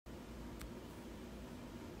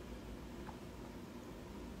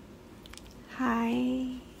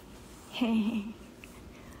하이.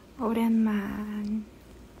 오랜만.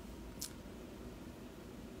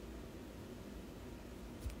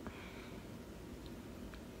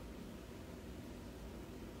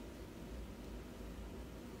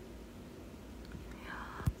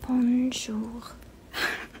 Bonjour.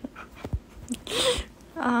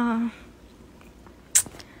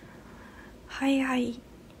 Hi, hi.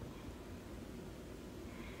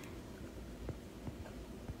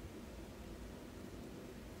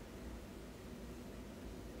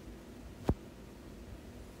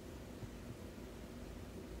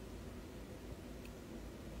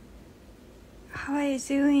 How are you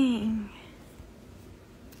doing?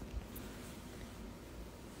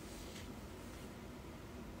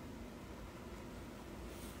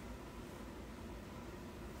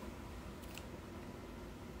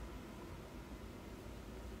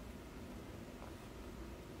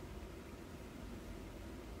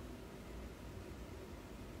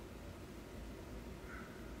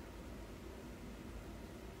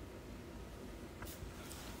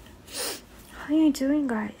 How are you doing,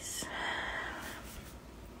 guys?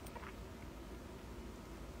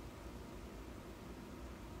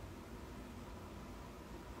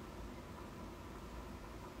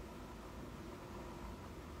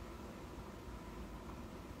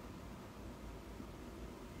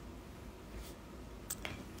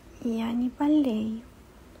 Я не болею.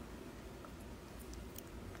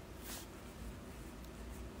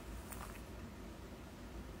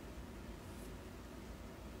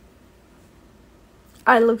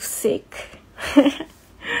 I look sick.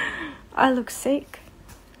 I look sick.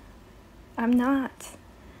 I'm not.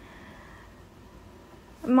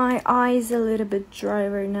 My eyes a little bit dry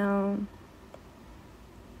right now.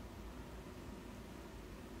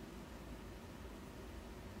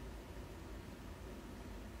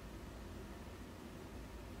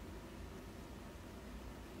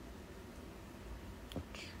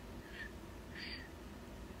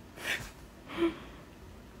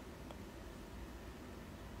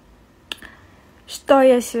 Что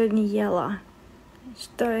я сегодня ела?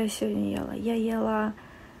 Что я сегодня ела? Я ела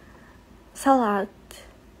салат.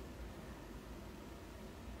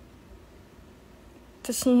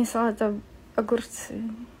 Точнее, не салат, а огурцы.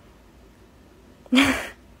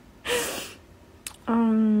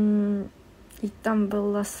 И там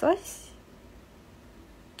был лосось.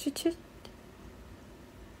 Чуть-чуть.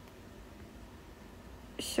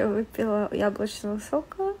 Еще выпила яблочного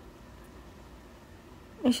сока.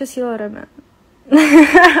 Еще съела рамен.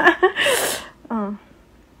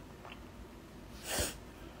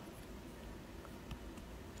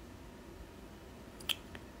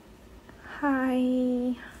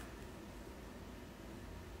 Hi.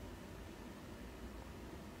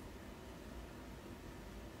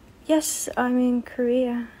 Yes, I'm in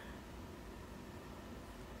Korea.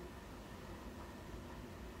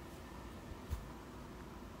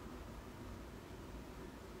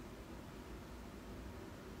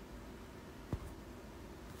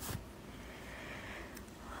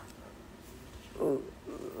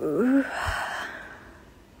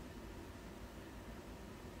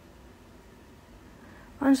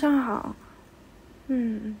晚上好。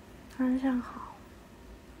晚上好。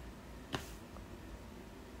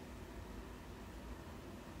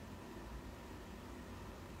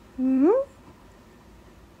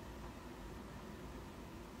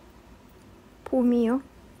봄이요?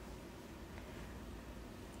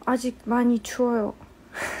 아직 많이 추워요.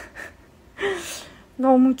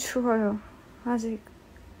 너무 추워요. 아직.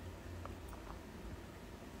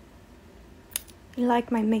 You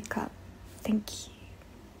like my makeup? Thank you.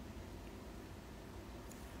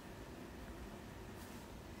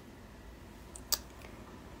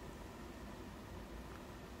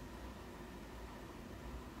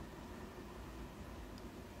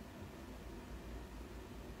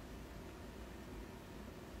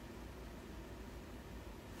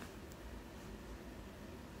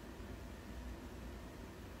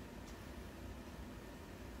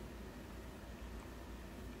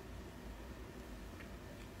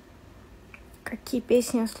 Какие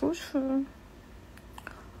песни я слушаю?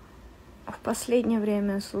 В последнее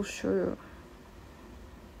время слушаю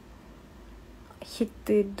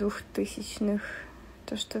хиты 2000-х,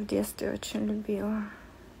 то, что в детстве очень любила.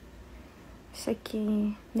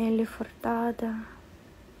 Всякие Нелли Фуртадо.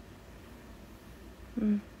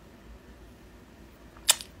 You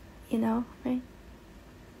know, right?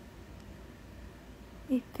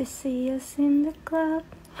 If you see us in the club,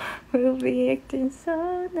 we'll be acting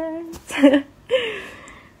so nice.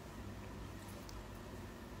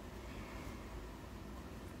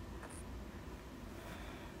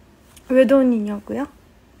 왜 돈이냐고요?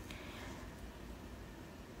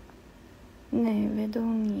 네,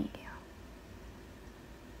 외동이에요.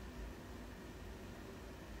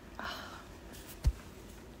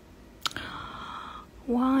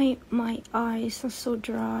 Why my eyes are so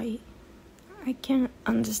dry? I can't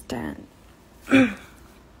understand.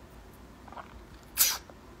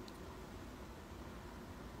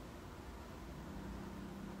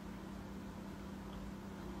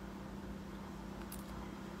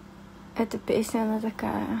 Эта песня, она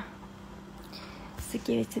такая... So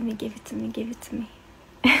give it to me, give it to me, give it to me.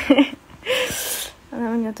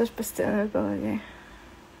 Она у меня тоже постоянно в голове.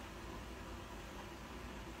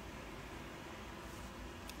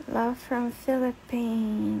 Love from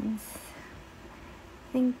Philippines.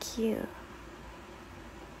 Thank you.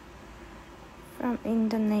 From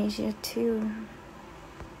Indonesia too.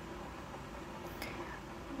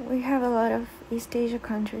 We have a lot of East Asia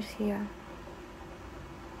countries here.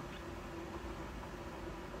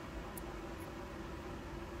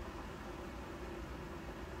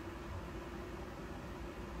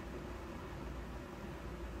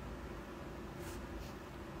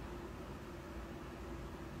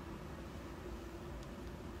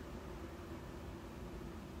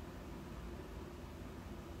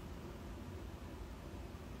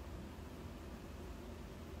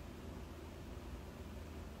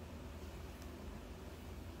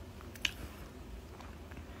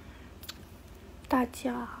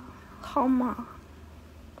 Татья, Хома.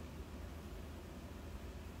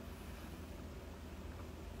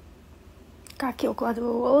 Как я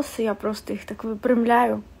укладываю волосы, я просто их так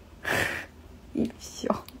выпрямляю. И все.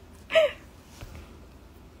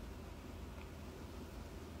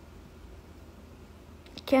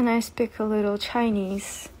 Can I speak a little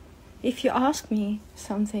Chinese? If you ask me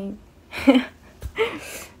something.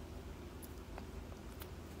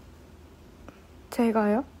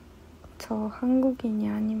 제가요? 저 한국인이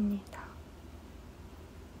아닙니다.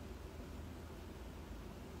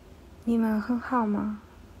 你们很好吗？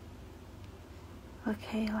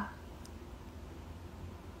 OK 了。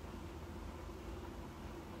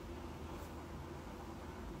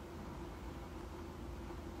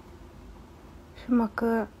什么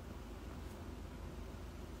歌？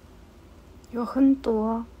有很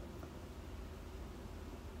多。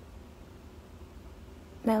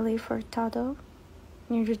Nelly Furtado，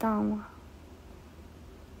 你知道吗？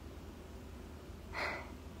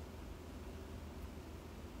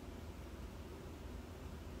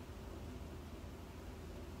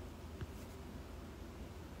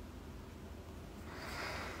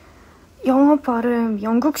영어 발음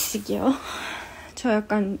영국식이요. 저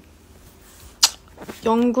약간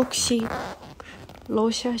영국식,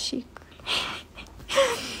 러시아식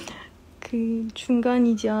그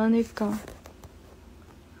중간이지 않을까.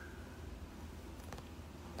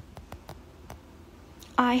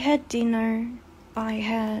 I had dinner. I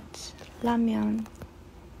had 라면.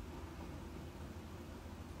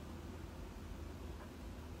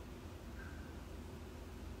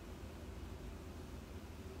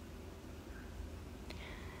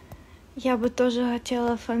 Я бы тоже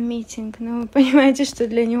хотела фан-митинг, но вы понимаете, что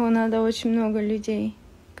для него надо очень много людей,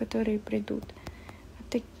 которые придут. А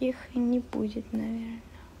таких и не будет, наверное.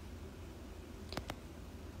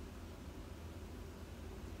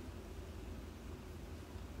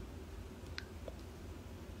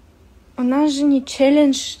 У нас же не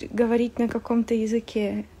челлендж говорить на каком-то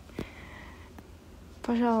языке.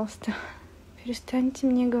 Пожалуйста, перестаньте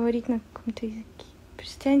мне говорить на каком-то языке.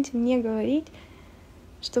 Перестаньте мне говорить,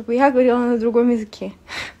 чтобы я говорила на другом языке.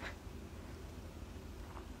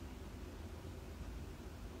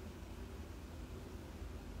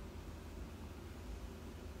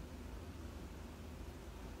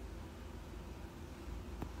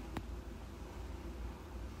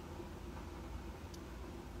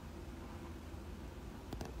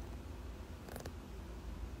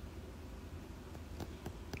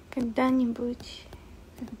 Когда-нибудь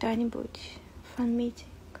фан-митинг.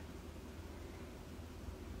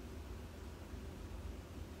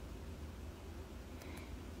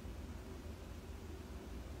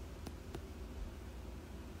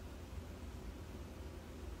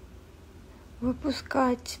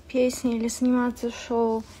 Выпускать песни или сниматься в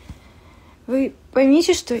шоу. Вы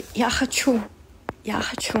поймите, что я хочу,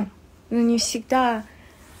 но не всегда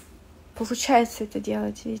получается это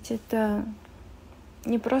делать, ведь это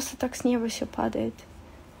не просто так с неба все падает.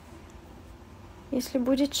 Если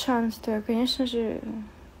будет шанс, то я, конечно же,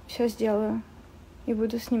 все сделаю и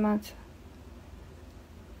буду сниматься.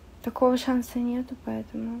 Такого шанса нету,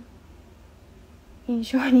 поэтому и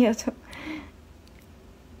ничего нету.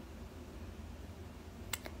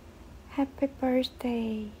 Happy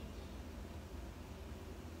birthday!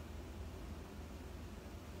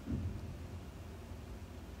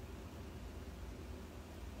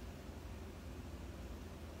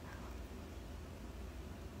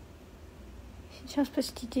 Сейчас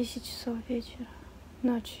почти 10 часов вечера,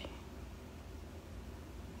 ночи.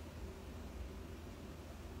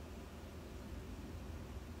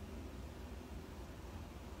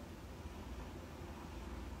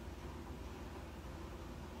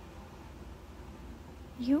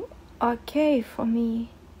 You are okay for me.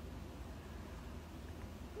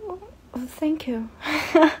 Oh, thank you.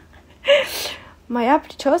 Моя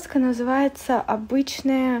прическа называется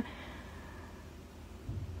 «Обычная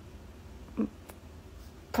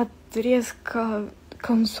подрезка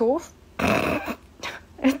концов». У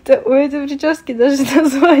этой прически даже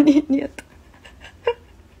названия нет.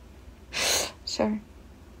 Sure.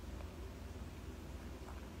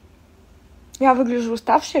 Я выгляжу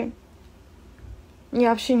уставшей?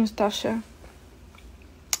 Я вообще не уставшая.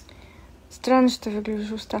 Странно, что я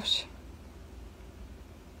выгляжу уставшей.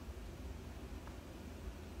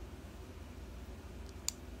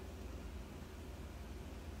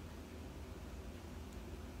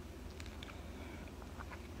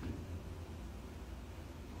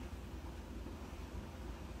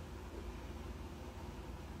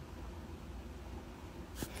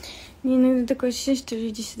 Мне иногда такое ощущение, что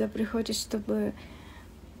люди сюда приходят, чтобы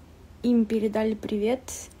им передали привет,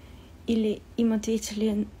 или им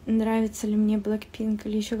ответили, нравится ли мне Blackpink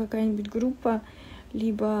или еще какая-нибудь группа,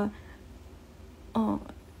 либо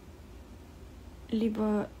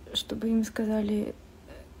чтобы им сказали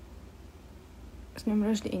с днем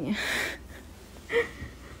рождения.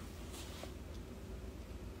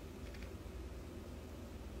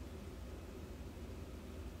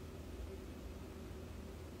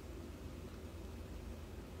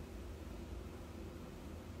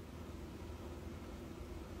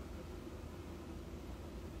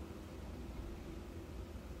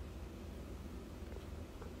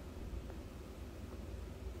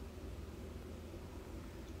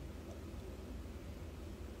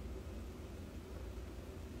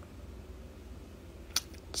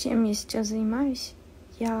 Чем я сейчас занимаюсь?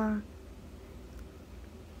 Я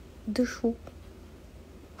дышу.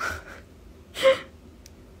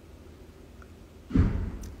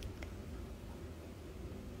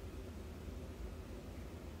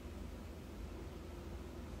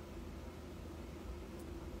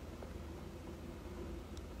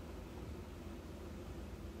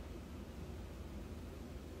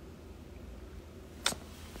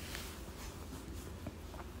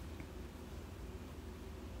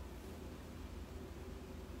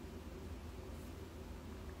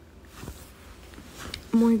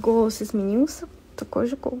 Мой голос изменился, такой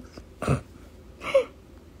же голос.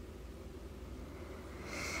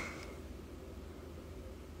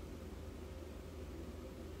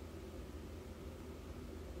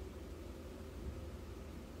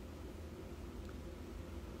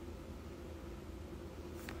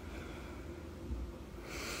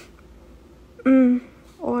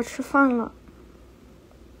我吃饭了。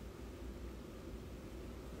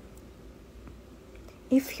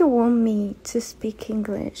If you want me to speak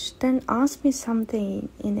English, then ask me something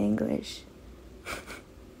in English.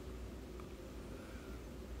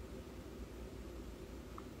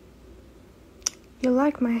 You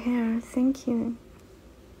like my hair, thank you.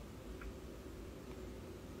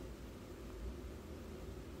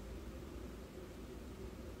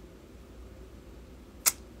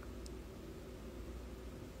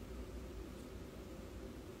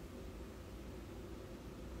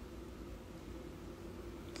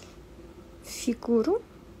 Фигуру?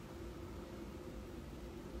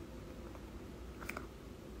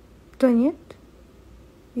 Да нет,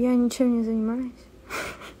 я ничем не занимаюсь.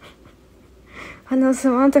 Она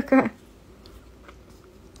сама такая.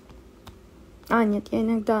 Нет, я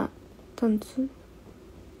иногда танцую.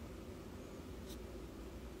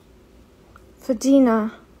 For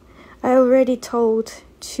dinner, I already told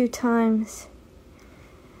 2 times.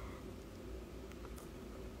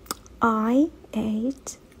 I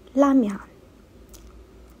ate lamyan.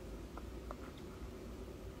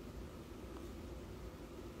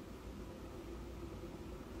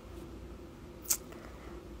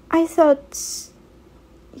 I thought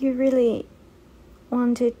you really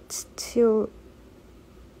wanted to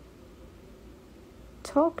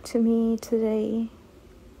talk to me today.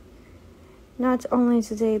 Not only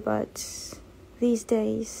today, but these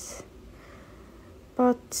days.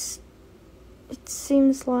 But it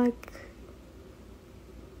seems like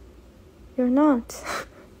you're not.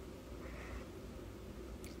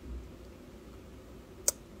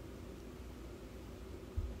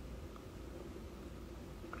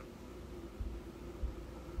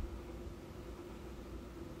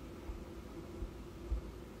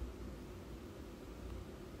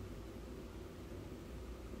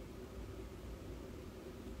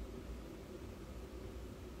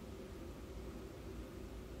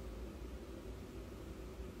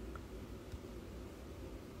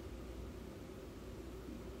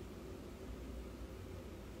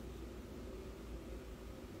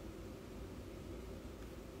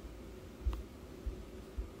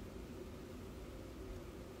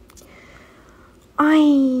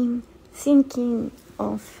 I'm thinking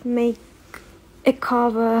of make a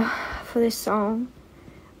cover for this song,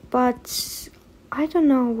 but I don't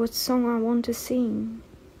know what song I want to sing.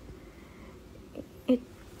 It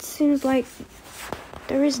seems like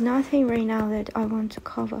there is nothing right now that I want to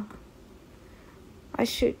cover. I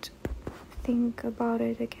should think about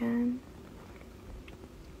it again.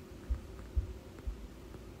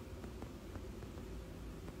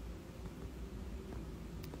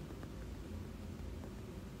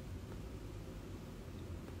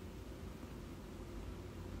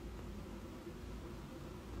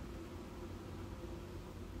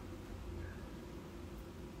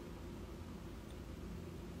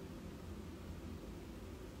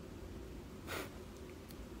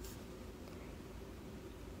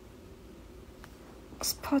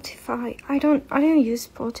 Spotify. I don't use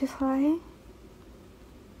Spotify.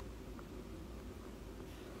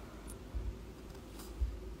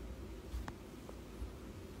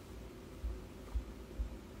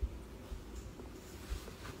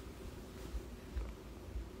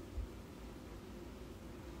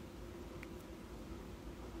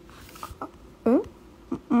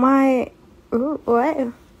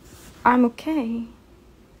 What? I'm okay.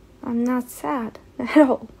 I'm not sad at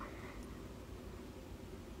all.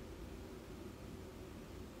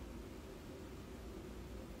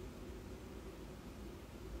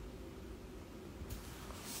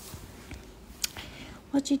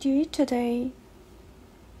 What did you eat today?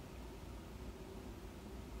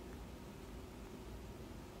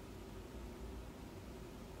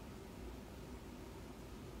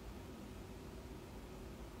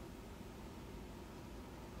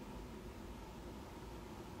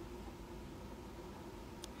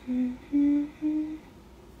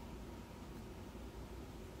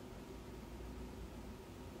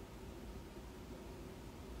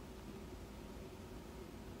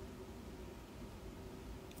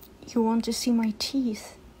 You want to see my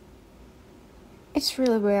teeth? It's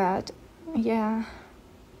really weird. Yeah.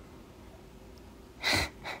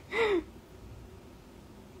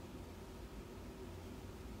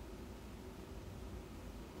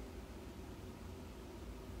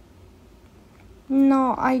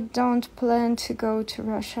 No, I don't plan to go to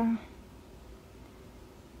Russia.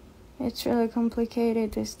 It's really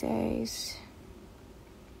complicated these days.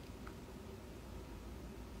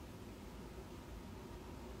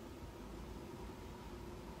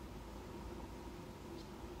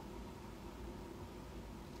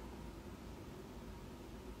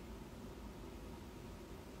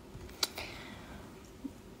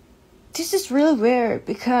 This is really weird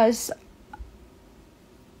because,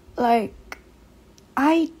 like,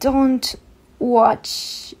 I don't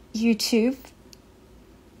watch YouTube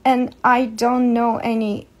and I don't know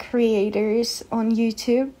any creators on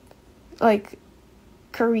YouTube, like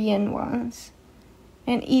Korean ones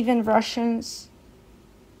and even Russians.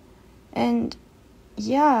 And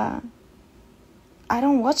yeah, I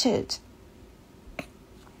don't watch it.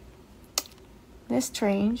 That's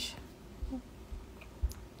strange.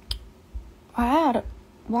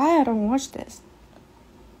 Why I don't watch this?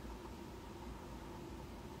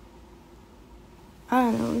 I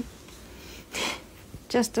don't know.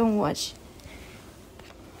 Just don't watch.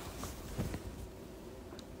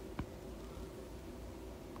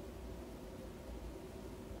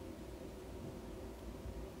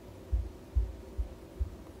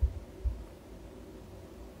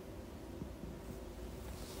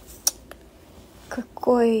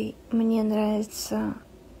 Какой мне нравится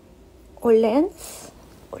Оленс.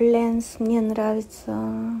 Оленс мне нравится.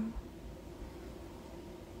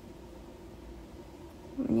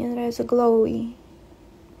 Мне нравится Glowy.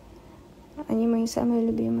 Они мои самые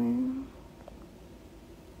любимые.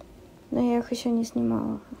 Но я их еще не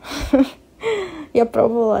снимала. Я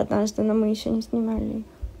пробовала однажды, но мы еще не снимали их.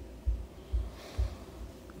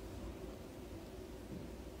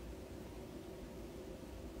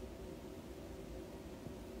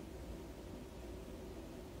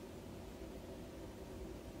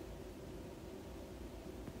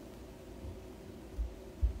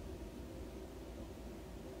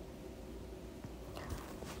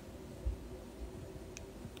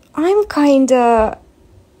 I'm kinda...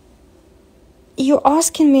 You're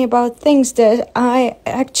asking me about things that I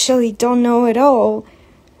actually don't know at all.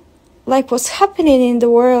 Like what's happening in the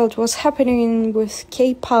world, what's happening with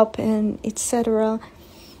K-pop and etc.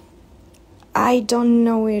 I don't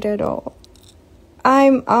know it at all.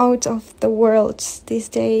 I'm out of the world these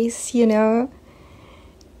days, you know?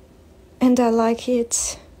 And I like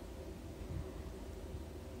it.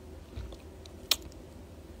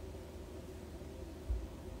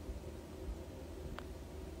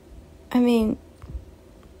 I mean,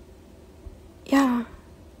 Yeah,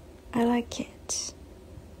 I like it.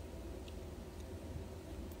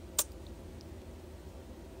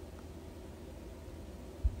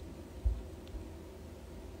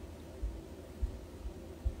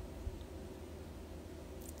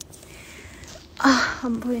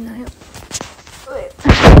 안 보이나요?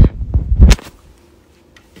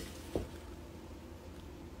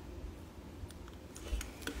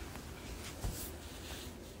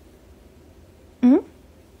 응?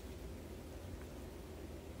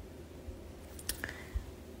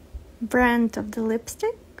 Brand of the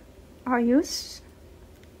lipstick I use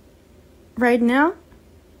right now?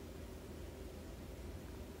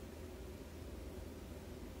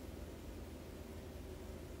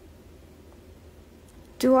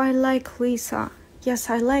 Do I like Lisa?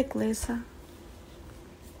 Yes, I like Lisa.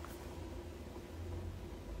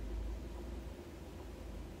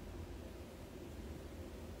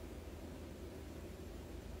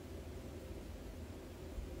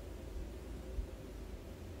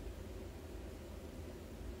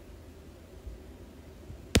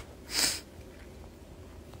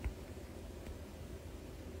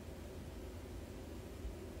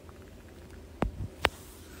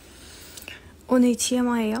 오늘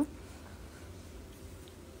TMI예요?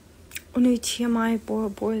 오늘 TMI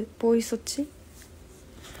뭐 있었지?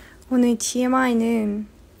 오늘 TMI는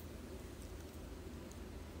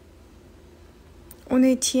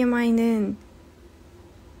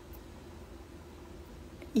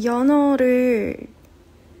연어를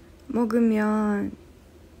먹으면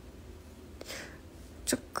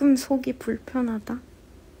조금 속이 불편하다.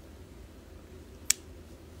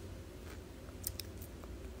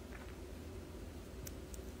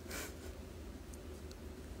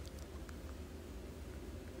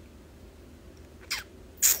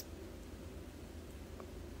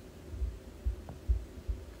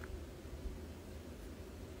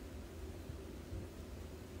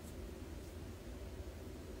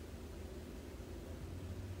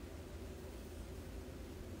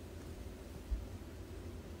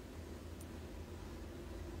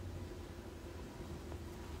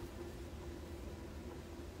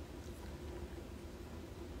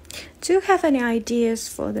 Do you have any ideas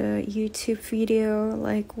for the YouTube video?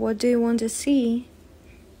 Like, what do you want to see?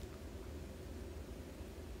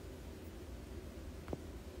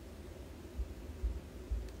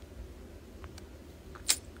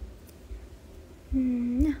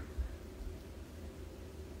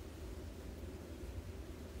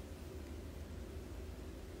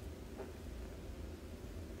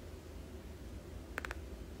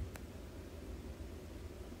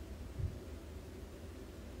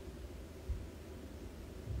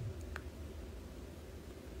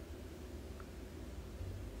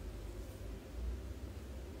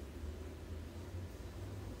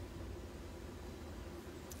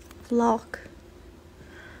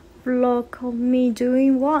 Vlog of me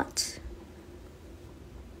doing what?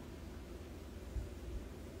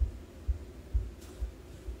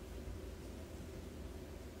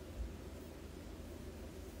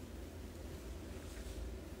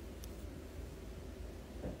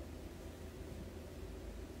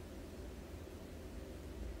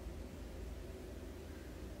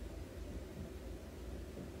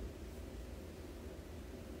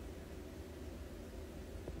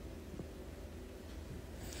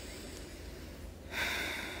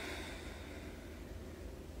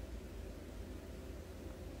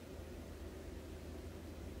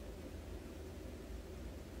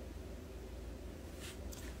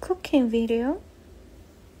 Cooking video,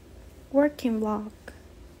 working vlog.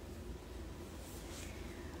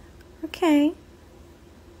 Okay,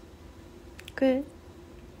 good.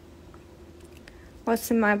 What's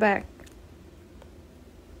in my bag?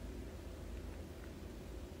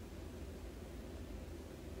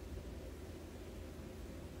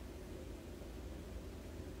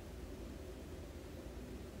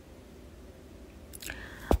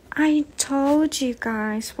 I told you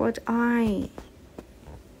guys what I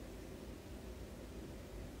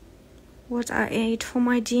ate for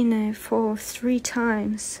my dinner for 3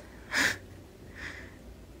 times.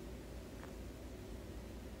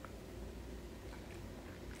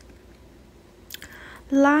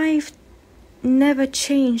 Life never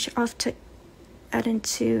changed after eating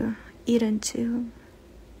two.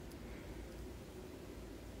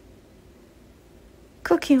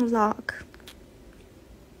 Cooking vlog.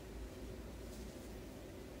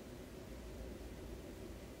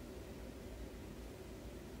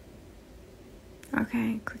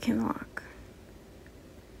 Okay, cooking vlog.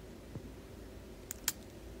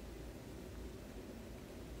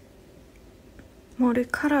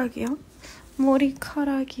 머리카락이요?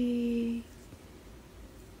 머리카락이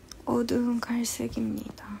어두운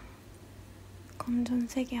갈색입니다.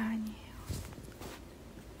 검정색이 아니에요.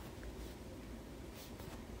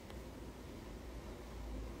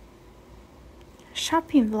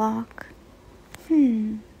 Shopping vlog.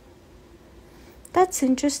 That's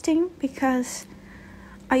interesting because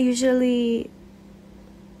I usually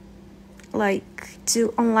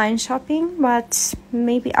do online shopping, but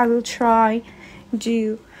maybe I will try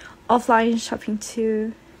do offline shopping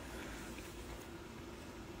too.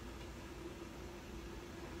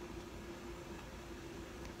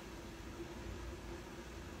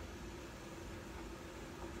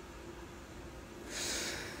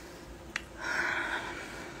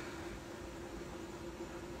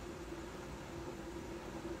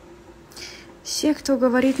 Все, кто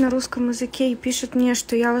говорит на русском языке и пишет мне,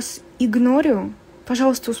 что я вас игнорю,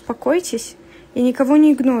 пожалуйста, успокойтесь. Я никого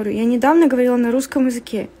не игнорю. Я недавно говорила на русском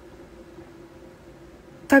языке.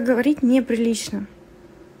 Так говорить неприлично.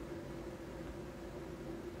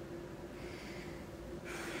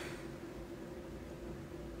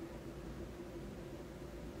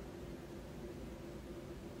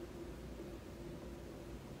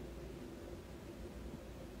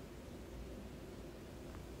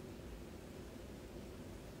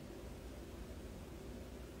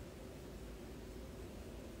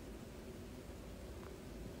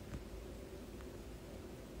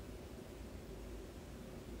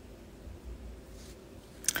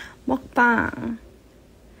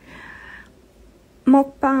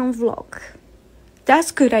 Mukbang vlog.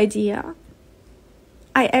 That's a good idea.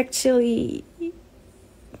 I actually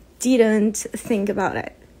didn't think about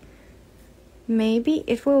it. Maybe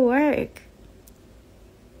it will work.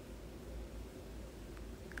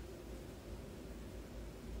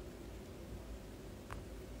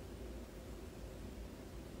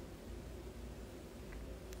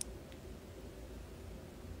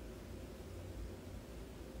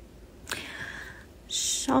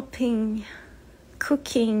 Shopping,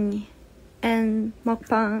 cooking, and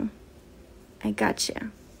mukbang. I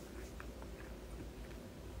gotcha.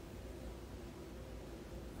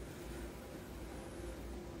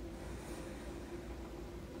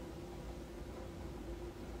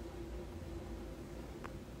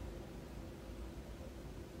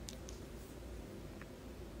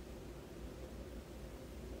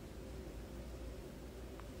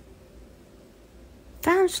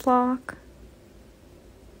 Dance vlog.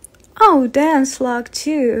 Oh, dance vlog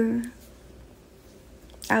too.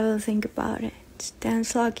 I will think about it.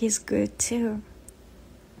 Dance vlog is good too.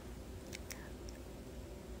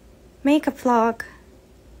 Makeup vlog.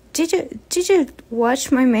 Did you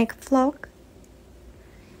watch my makeup vlog?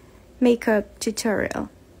 Makeup tutorial.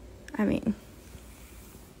 I mean.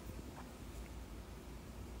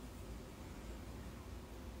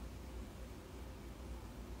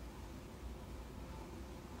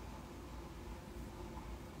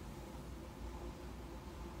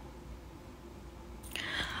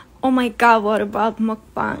 Oh my god, what about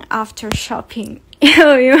mukbang after shopping?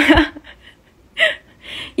 Yeah,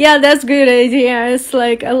 that's a good idea. It's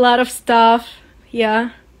like a lot of stuff.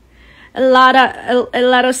 Yeah. A lot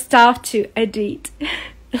of stuff to edit.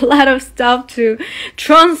 A lot of stuff to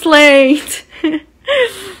translate.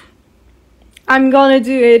 I'm gonna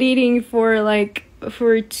do editing for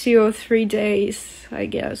 2 or 3 days, I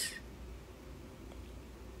guess.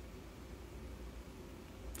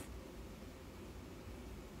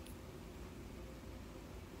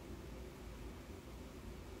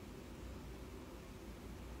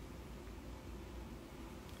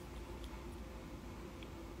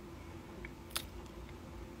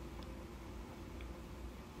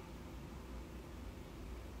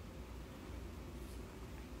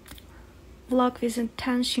 Vlog with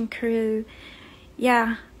attention crew.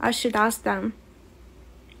 Yeah, I should ask them.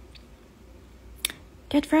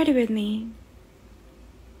 Get ready with me.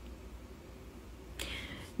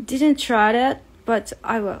 Didn't try that, but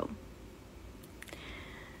I will.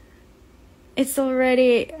 It's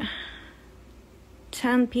already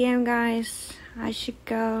 10 p.m. guys. I should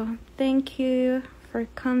go. Thank you for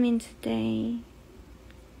coming today.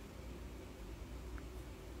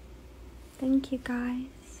 Thank you guys.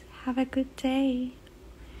 Have a good day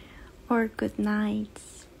or good night.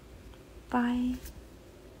 Bye.